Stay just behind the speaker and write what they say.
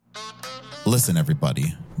Listen,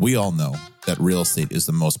 everybody, we all know that real estate is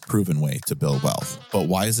the most proven way to build wealth. But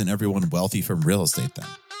why isn't everyone wealthy from real estate then?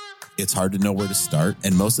 It's hard to know where to start,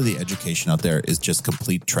 and most of the education out there is just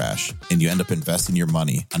complete trash, and you end up investing your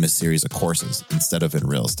money on a series of courses instead of in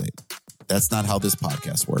real estate. That's not how this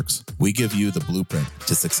podcast works. We give you the blueprint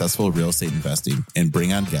to successful real estate investing and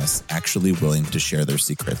bring on guests actually willing to share their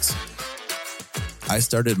secrets. I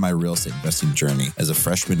started my real estate investing journey as a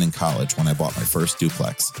freshman in college when I bought my first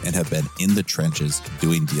duplex and have been in the trenches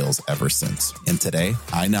doing deals ever since. And today,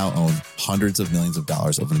 I now own hundreds of millions of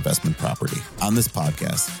dollars of investment property. On this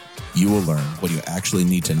podcast, you will learn what you actually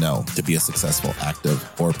need to know to be a successful active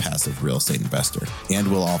or passive real estate investor. And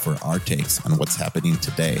we'll offer our takes on what's happening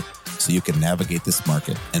today so you can navigate this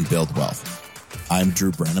market and build wealth. I'm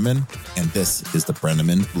Drew Breneman, and this is the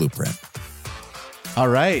Breneman Blueprint. All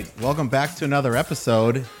right, welcome back to another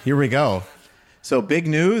episode. Here we go. So big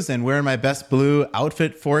news, and wearing my best blue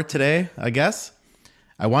outfit for it today, I guess.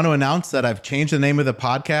 I want to announce that I've changed the name of the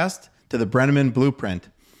podcast to the Breneman Blueprint.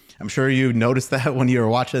 I'm sure you noticed that when you're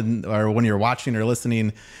watching or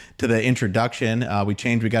listening to the introduction. We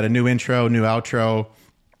got a new intro, new outro,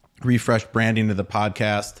 refreshed branding of the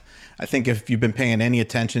podcast. I think if you've been paying any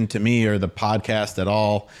attention to me or the podcast at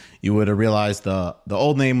all, you would have realized the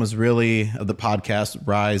old name was really of the podcast,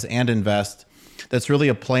 Rise and Invest. That's really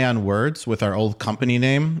a play on words with our old company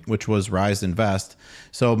name, which was Rise Invest.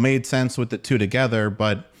 So it made sense with the two together,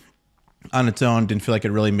 but on its own, didn't feel like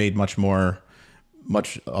it really made much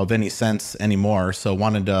of any sense anymore. So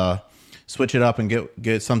wanted to switch it up and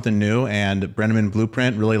get something new. And Breneman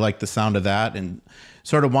Blueprint, really liked the sound of that, and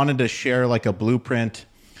sort of wanted to share like a blueprint,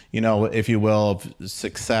 if you will, of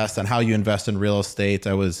success and how you invest in real estate.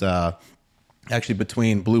 I was actually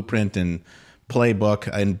between blueprint and playbook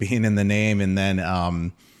and being in the name, and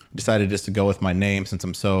then decided just to go with my name since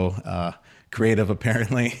I'm so creative,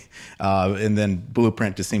 apparently. And then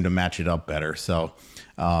blueprint just seemed to match it up better. So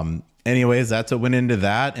anyways, that's what went into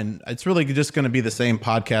that. And it's really just going to be the same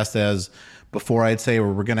podcast as before, I'd say, where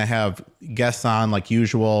we're going to have guests on like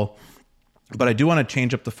usual. But I do want to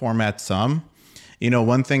change up the format some.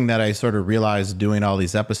 One thing that I sort of realized doing all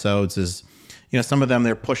these episodes is, some of them,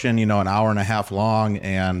 they're pushing, an hour and a half long,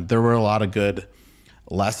 and there were a lot of good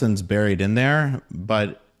lessons buried in there.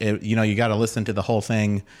 But, you got to listen to the whole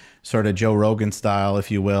thing sort of Joe Rogan style,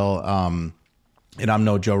 if you will. And I'm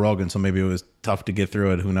no Joe Rogan, so maybe it was tough to get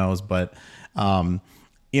through it. Who knows? But,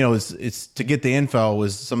 it's to get the info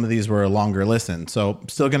was some of these were a longer listen. So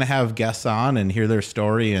still going to have guests on and hear their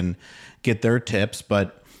story and get their tips.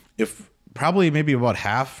 But if probably maybe about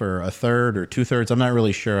half or a third or 2/3. I'm not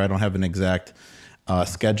really sure. I don't have an exact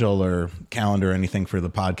schedule or calendar or anything for the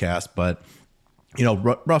podcast, but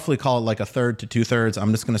roughly call it like a third to 2/3.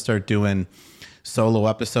 I'm just going to start doing solo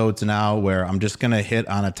episodes now where I'm just going to hit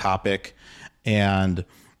on a topic and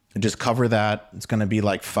just cover that. It's going to be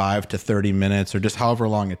like 5 to 30 minutes or just however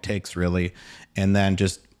long it takes really. And then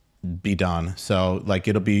just be done. So like,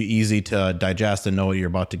 it'll be easy to digest and know what you're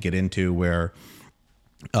about to get into, where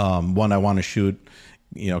one I want to shoot,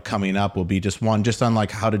 coming up will be just on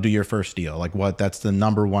like how to do your first deal. Like that's the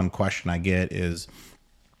number one question I get is,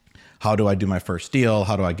 how do I do my first deal?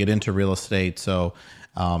 How do I get into real estate? So,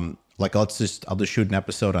 I'll just shoot an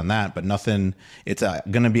episode on that, but nothing, it's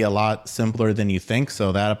going to be a lot simpler than you think.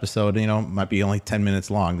 So that episode, might be only 10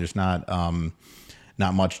 minutes long. There's not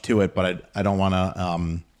much to it, but I don't want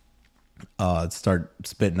to, start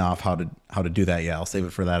spitting off how to do that. Yeah, I'll save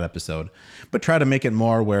it for that episode, but try to make it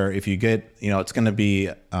more where if you get, it's going to be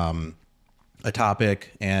a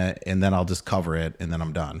topic and then I'll just cover it and then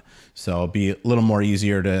I'm done. So it'll be a little more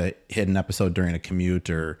easier to hit an episode during a commute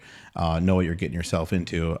or know what you're getting yourself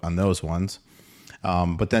into on those ones.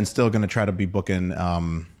 But then still going to try to be booking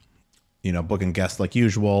guests like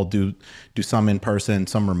usual, do some in person,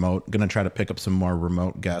 some remote. Going to try to pick up some more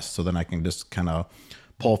remote guests so then I can just kind of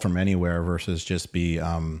pull from anywhere versus just be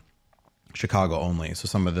Chicago only. So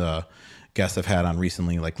some of the guests I've had on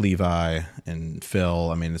recently, like Levi and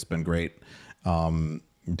Phil, it's been great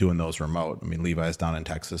doing those remote. Levi's down in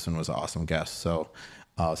Texas and was an awesome guest. So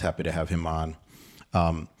I was happy to have him on.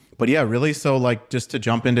 But yeah, really. So like just to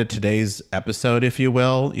jump into today's episode, if you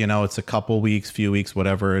will, it's a few weeks,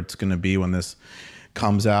 whatever it's going to be when this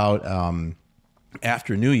comes out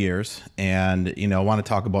after New Year's. And, I want to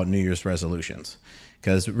talk about New Year's resolutions.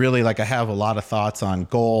 Because really, like I have a lot of thoughts on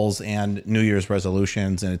goals and New Year's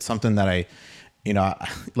resolutions. And it's something that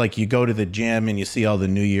like you go to the gym and you see all the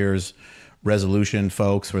New Year's resolution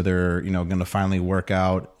folks where they're, going to finally work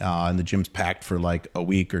out and the gym's packed for like a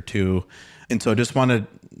week or two. And so I just want to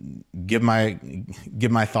give my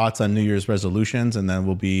thoughts on New Year's resolutions and then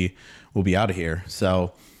we'll be out of here.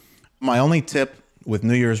 So My only tip with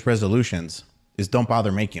New Year's resolutions is don't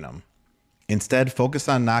bother making them. Instead, focus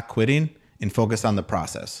on not quitting and focus on the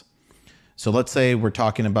process. So let's say we're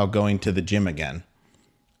talking about going to the gym again.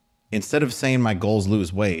 Instead of saying my goal is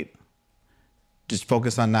lose weight, just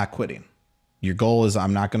focus on not quitting. Your goal is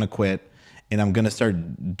I'm not going to quit and I'm going to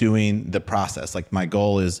start doing the process. Like my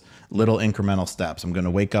goal is little incremental steps. I'm going to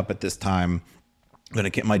wake up at this time. I'm going to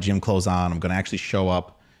get my gym clothes on. I'm going to actually show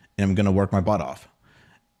up and I'm going to work my butt off.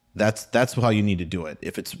 That's how you need to do it.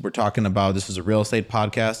 If we're talking about, this is a real estate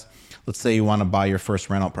podcast. Let's say you want to buy your first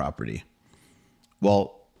rental property.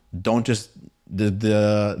 Well, don't just,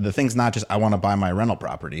 the thing's not just, I want to buy my rental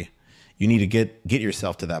property. You need to get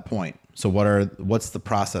yourself to that point. So what's the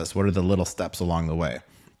process? What are the little steps along the way?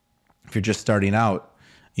 If you're just starting out,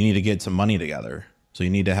 you need to get some money together. So you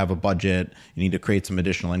need to have a budget. You need to create some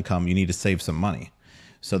additional income. You need to save some money.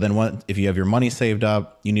 So then if you have your money saved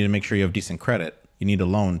up, you need to make sure you have decent credit. You need a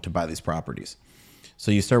loan to buy these properties.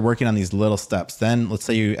 So you start working on these little steps. Then let's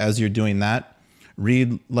say as you're doing that,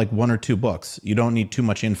 read like 1 or 2 books. You don't need too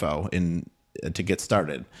much info to get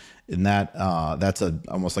started. And that's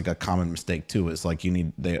almost like a common mistake too, is like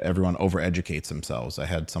everyone overeducates themselves. I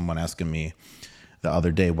had someone asking me the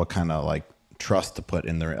other day what kind of like trust to put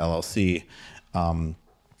in their LLC. And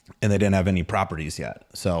they didn't have any properties yet.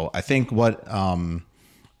 So I think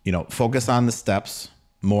focus on the steps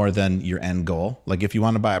more than your end goal. Like if you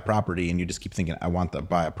want to buy a property and you just keep thinking, I want to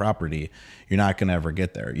buy a property, you're not going to ever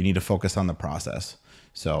get there. You need to focus on the process.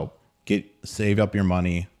 So save up your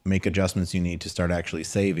money, make adjustments you need to start actually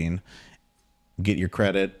saving, get your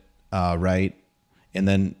credit right, and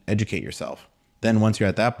then educate yourself. Then once you're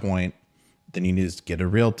at that point, then you need to get a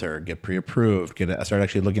realtor, get pre-approved, start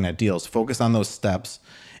actually looking at deals. Focus on those steps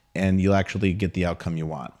and you'll actually get the outcome you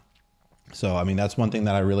want. So, I mean, that's one thing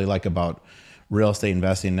that I really like about real estate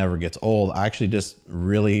investing. Never gets old. I actually just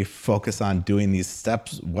really focus on doing these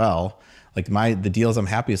steps well. Like the deals I'm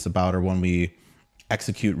happiest about are when we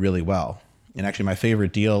execute really well. And actually my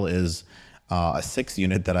favorite deal is a 6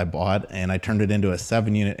 unit that I bought, and I turned it into a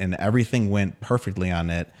 7 unit, and everything went perfectly on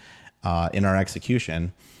it in our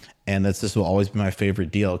execution. And this will always be my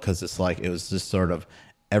favorite deal because it was just sort of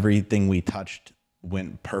everything we touched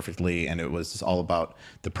went perfectly, and it was just all about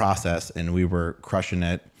the process, and we were crushing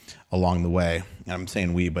it along the way. And I'm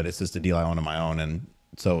saying we, but it's just a deal I own on my own. And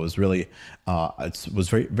so it was really, it was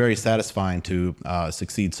very, very satisfying to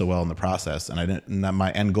succeed so well in the process. And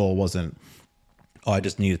my end goal wasn't, I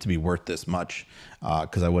just need it to be worth this much,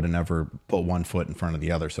 because I would have never put one foot in front of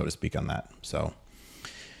the other, so to speak, on that. So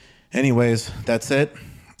anyways, that's it.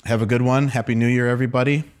 Have a good one. Happy New Year,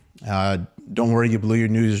 everybody. Don't worry, you blew your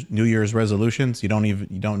New Year's resolutions. You don't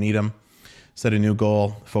need them. Set a new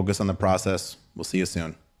goal. Focus on the process. We'll see you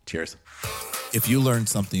soon. Cheers. If you learned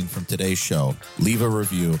something from today's show, leave a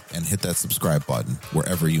review and hit that subscribe button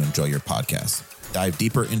wherever you enjoy your podcasts. Dive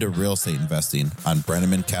deeper into real estate investing on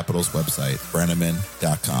Breneman Capital's website,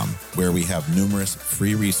 Breneman.com, where we have numerous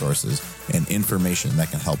free resources and information that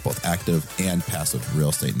can help both active and passive real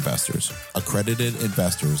estate investors. Accredited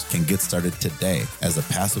investors can get started today as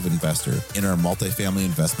a passive investor in our multifamily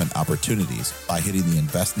investment opportunities by hitting the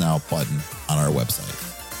Invest Now button on our website.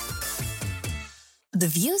 The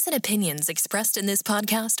views and opinions expressed in this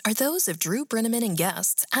podcast are those of Drew Breneman and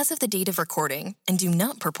guests as of the date of recording and do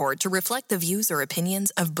not purport to reflect the views or opinions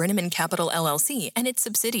of Breneman Capital LLC and its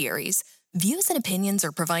subsidiaries. Views and opinions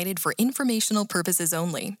are provided for informational purposes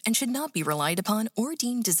only and should not be relied upon or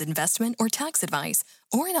deemed as investment or tax advice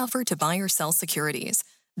or an offer to buy or sell securities.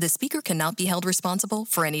 The speaker cannot be held responsible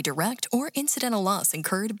for any direct or incidental loss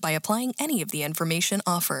incurred by applying any of the information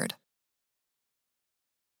offered.